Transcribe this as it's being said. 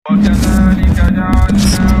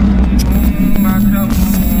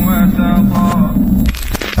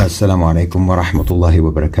Assalamu alaikum wa rahmatullahi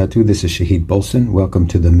wa barakatuh. This is Shahid Bolson. Welcome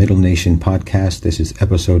to the Middle Nation podcast. This is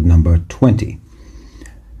episode number 20.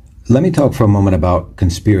 Let me talk for a moment about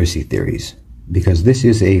conspiracy theories, because this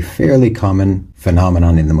is a fairly common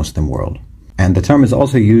phenomenon in the Muslim world. And the term is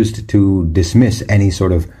also used to dismiss any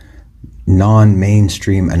sort of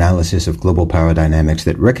non-mainstream analysis of global power dynamics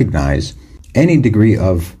that recognize any degree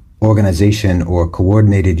of organization or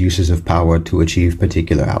coordinated uses of power to achieve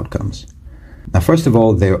particular outcomes. Now, first of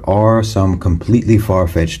all, there are some completely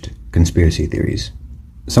far-fetched conspiracy theories,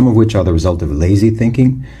 some of which are the result of lazy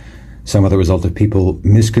thinking, some are the result of people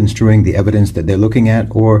misconstruing the evidence that they're looking at,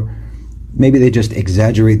 or maybe they just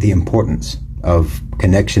exaggerate the importance of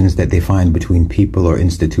connections that they find between people or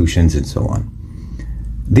institutions and so on.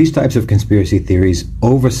 These types of conspiracy theories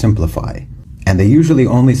oversimplify, and they usually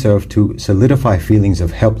only serve to solidify feelings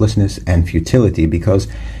of helplessness and futility because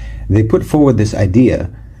they put forward this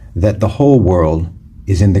idea that the whole world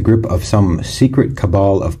is in the grip of some secret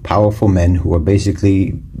cabal of powerful men who are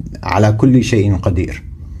basically ala kulli shay'in qadir.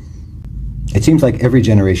 It seems like every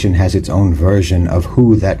generation has its own version of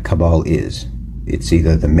who that cabal is. It's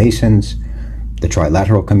either the Masons, the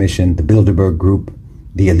Trilateral Commission, the Bilderberg Group,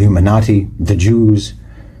 the Illuminati, the Jews,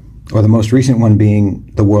 or the most recent one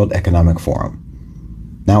being the World Economic Forum.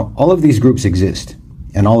 Now, all of these groups exist,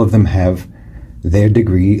 and all of them have their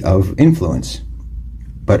degree of influence.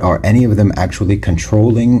 But are any of them actually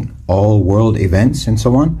controlling all world events and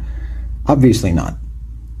so on? Obviously not.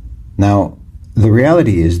 Now, the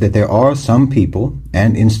reality is that there are some people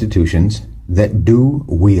and institutions that do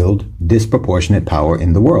wield disproportionate power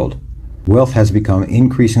in the world. Wealth has become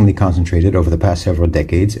increasingly concentrated over the past several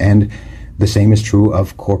decades, and the same is true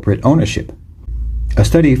of corporate ownership. A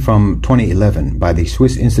study from 2011 by the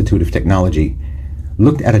Swiss Institute of Technology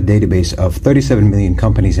looked at a database of 37 million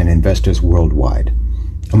companies and investors worldwide.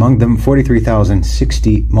 Among them,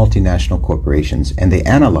 43,060 multinational corporations, and they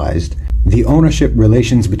analyzed the ownership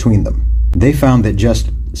relations between them. They found that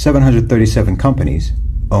just 737 companies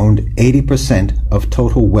owned 80% of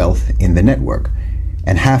total wealth in the network,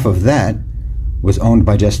 and half of that was owned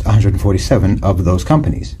by just 147 of those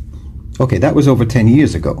companies. Okay, that was over 10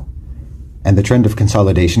 years ago, and the trend of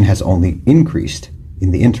consolidation has only increased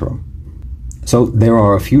in the interim. So there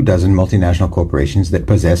are a few dozen multinational corporations that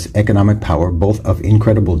possess economic power both of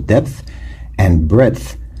incredible depth and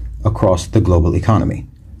breadth across the global economy.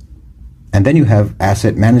 And then you have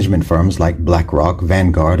asset management firms like BlackRock,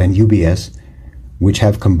 Vanguard, and UBS, which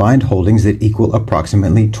have combined holdings that equal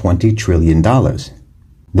approximately $20 trillion.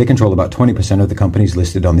 They control about 20% of the companies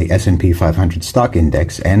listed on the S&P 500 stock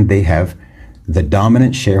index, and they have the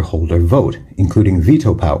dominant shareholder vote, including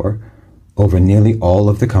veto power, over nearly all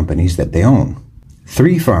of the companies that they own.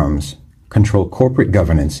 3 firms control corporate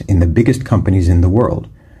governance in the biggest companies in the world,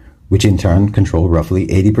 which in turn control roughly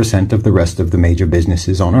 80% of the rest of the major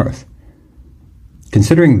businesses on Earth.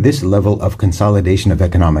 Considering this level of consolidation of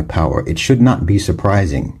economic power, it should not be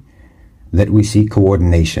surprising that we see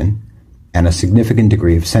coordination and a significant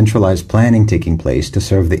degree of centralized planning taking place to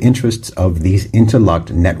serve the interests of these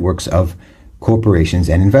interlocked networks of corporations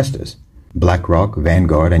and investors. BlackRock,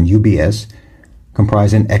 Vanguard, and UBS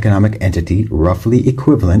comprise an economic entity roughly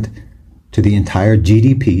equivalent to the entire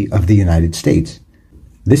GDP of the United States.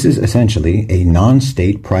 This is essentially a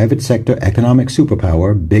non-state private sector economic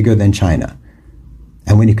superpower bigger than China.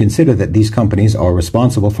 And when you consider that these companies are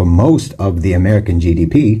responsible for most of the American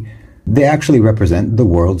GDP, they actually represent the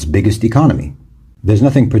world's biggest economy. There's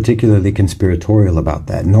nothing particularly conspiratorial about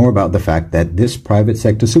that, nor about the fact that this private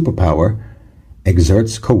sector superpower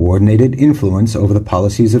exerts coordinated influence over the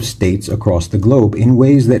policies of states across the globe in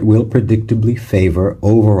ways that will predictably favor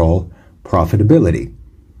overall profitability.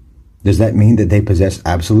 Does that mean that they possess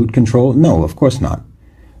absolute control? No, of course not.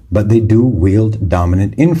 But they do wield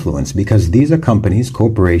dominant influence because these are companies,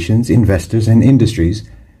 corporations, investors, and industries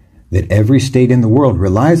that every state in the world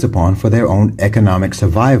relies upon for their own economic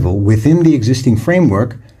survival within the existing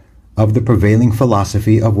framework of the prevailing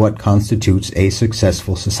philosophy of what constitutes a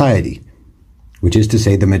successful society, which is to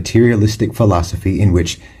say the materialistic philosophy in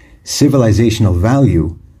which civilizational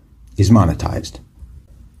value is monetized.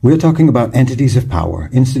 We're talking about entities of power,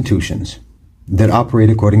 institutions, that operate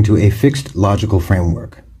according to a fixed logical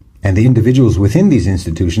framework, and the individuals within these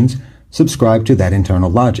institutions subscribe to that internal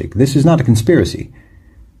logic. This is not a conspiracy.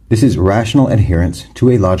 This is rational adherence to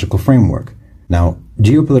a logical framework. Now,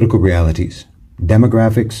 geopolitical realities,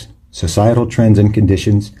 demographics, societal trends and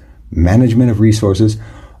conditions, management of resources,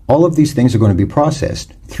 all of these things are going to be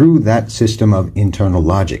processed through that system of internal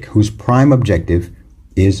logic, whose prime objective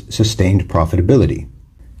is sustained profitability.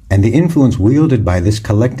 And the influence wielded by this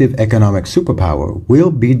collective economic superpower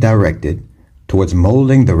will be directed towards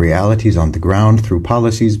molding the realities on the ground through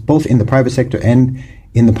policies both in the private sector and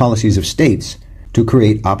in the policies of states to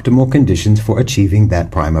create optimal conditions for achieving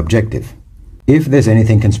that prime objective. If there's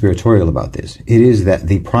anything conspiratorial about this, it is that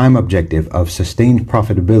the prime objective of sustained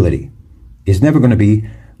profitability is never going to be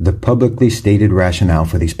the publicly stated rationale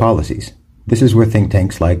for these policies. This is where think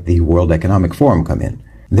tanks like the World Economic Forum come in.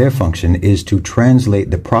 Their function is to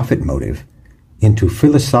translate the profit motive into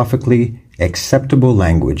philosophically acceptable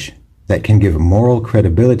language that can give moral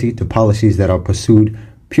credibility to policies that are pursued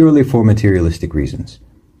purely for materialistic reasons.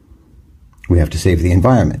 We have to save the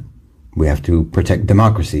environment. We have to protect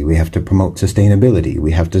democracy. We have to promote sustainability.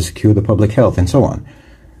 We have to secure the public health, and so on.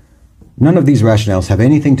 None of these rationales have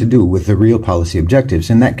anything to do with the real policy objectives,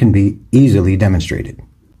 and that can be easily demonstrated.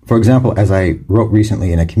 For example, as I wrote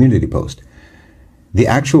recently in a community post, the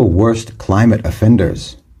actual worst climate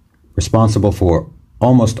offenders responsible for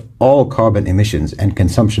almost all carbon emissions and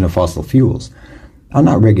consumption of fossil fuels are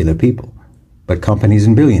not regular people, but companies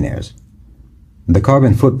and billionaires. The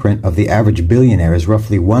carbon footprint of the average billionaire is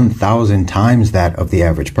roughly 1,000 times that of the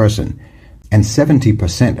average person, and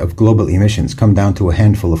 70% of global emissions come down to a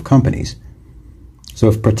handful of companies. So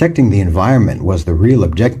if protecting the environment was the real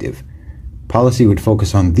objective, policy would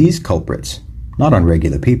focus on these culprits, not on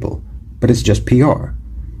regular people, but it's just PR.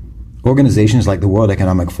 Organizations like the World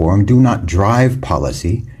Economic Forum do not drive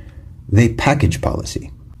policy, they package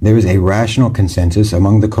policy. There is a rational consensus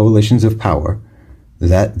among the coalitions of power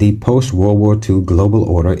that the post-World War II global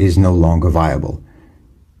order is no longer viable.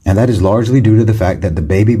 And that is largely due to the fact that the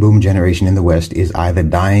baby boom generation in the West is either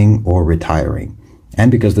dying or retiring, and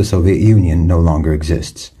because the Soviet Union no longer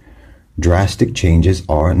exists. Drastic changes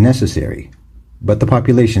are necessary, but the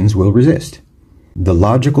populations will resist. The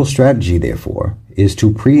logical strategy, therefore, is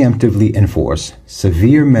to preemptively enforce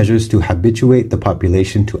severe measures to habituate the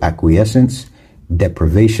population to acquiescence,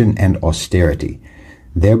 deprivation, and austerity,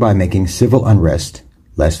 thereby making civil unrest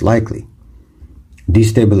less likely.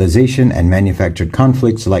 Destabilization and manufactured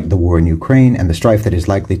conflicts like the war in Ukraine and the strife that is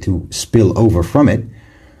likely to spill over from it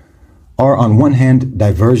are on one hand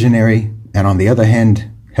diversionary and on the other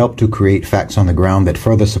hand help to create facts on the ground that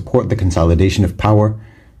further support the consolidation of power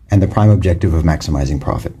and the prime objective of maximizing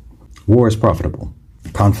profit. War is profitable.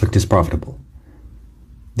 Conflict is profitable.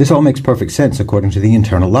 This all makes perfect sense according to the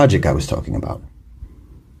internal logic I was talking about.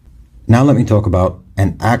 Now let me talk about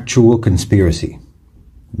an actual conspiracy,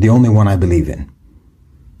 the only one I believe in.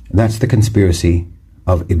 That's the conspiracy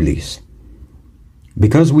of Iblis.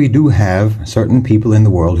 Because we do have certain people in the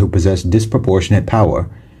world who possess disproportionate power,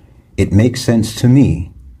 it makes sense to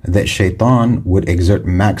me that Shaitan would exert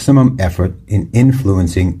maximum effort in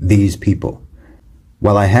influencing these people.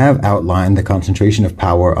 While I have outlined the concentration of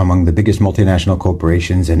power among the biggest multinational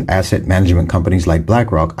corporations and asset management companies like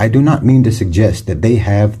BlackRock, I do not mean to suggest that they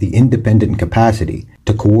have the independent capacity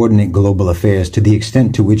to coordinate global affairs to the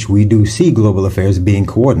extent to which we do see global affairs being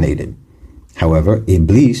coordinated. However,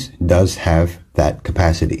 Iblis does have that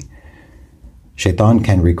capacity. Shaitan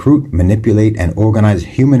can recruit, manipulate, and organize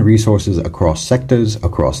human resources across sectors,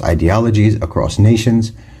 across ideologies, across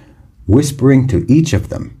nations, whispering to each of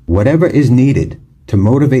them whatever is needed to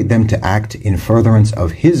motivate them to act in furtherance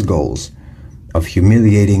of his goals of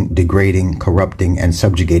humiliating, degrading, corrupting, and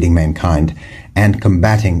subjugating mankind and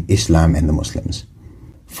combating Islam and the Muslims.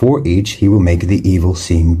 For each, he will make the evil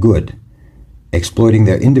seem good, exploiting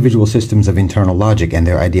their individual systems of internal logic and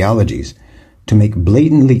their ideologies to make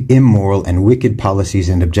blatantly immoral and wicked policies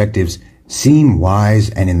and objectives seem wise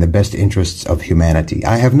and in the best interests of humanity.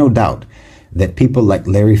 I have no doubt that people like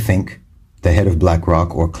Larry Fink, the head of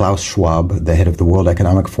BlackRock, or Klaus Schwab, the head of the World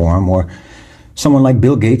Economic Forum, or someone like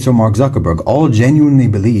Bill Gates or Mark Zuckerberg, all genuinely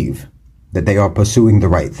believe that they are pursuing the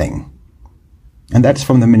right thing. And that's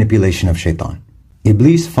from the manipulation of Shaitan.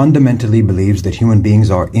 Iblis fundamentally believes that human beings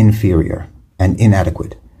are inferior and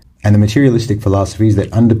inadequate, and the materialistic philosophies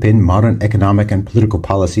that underpin modern economic and political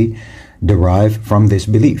policy derive from this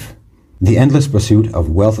belief. The endless pursuit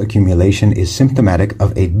of wealth accumulation is symptomatic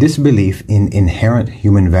of a disbelief in inherent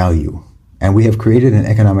human value, and we have created an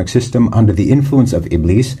economic system under the influence of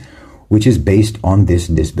Iblis which is based on this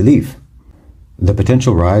disbelief. The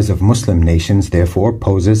potential rise of Muslim nations therefore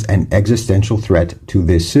poses an existential threat to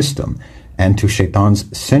this system and to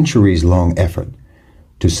Shaitan's centuries-long effort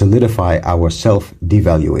to solidify our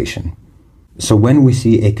self-devaluation. So when we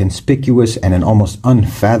see a conspicuous and an almost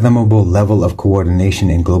unfathomable level of coordination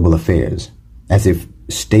in global affairs, as if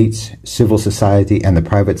states, civil society, and the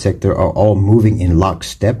private sector are all moving in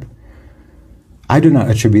lockstep, I do not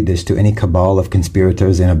attribute this to any cabal of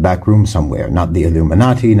conspirators in a back room somewhere, not the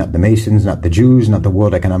Illuminati, not the Masons, not the Jews, not the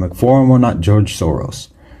World Economic Forum, or not George Soros.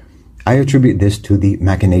 I attribute this to the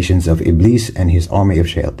machinations of Iblis and his army of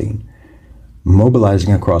shayateen,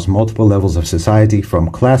 mobilizing across multiple levels of society,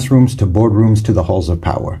 from classrooms to boardrooms to the halls of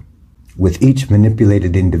power, with each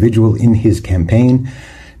manipulated individual in his campaign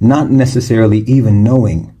not necessarily even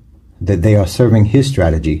knowing that they are serving his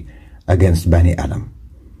strategy against Bani Adam.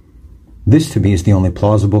 This to me is the only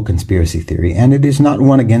plausible conspiracy theory, and it is not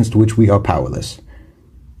one against which we are powerless.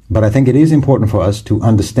 But I think it is important for us to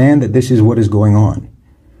understand that this is what is going on.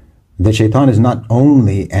 That Shaitan is not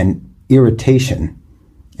only an irritation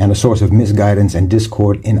and a source of misguidance and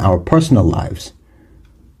discord in our personal lives,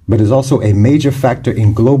 but is also a major factor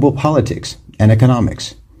in global politics and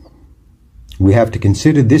economics. We have to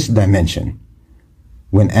consider this dimension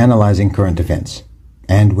when analyzing current events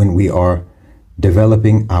and when we are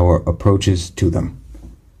developing our approaches to them.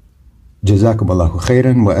 Jazakumullahu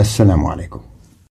khairan wa assalamu alaikum.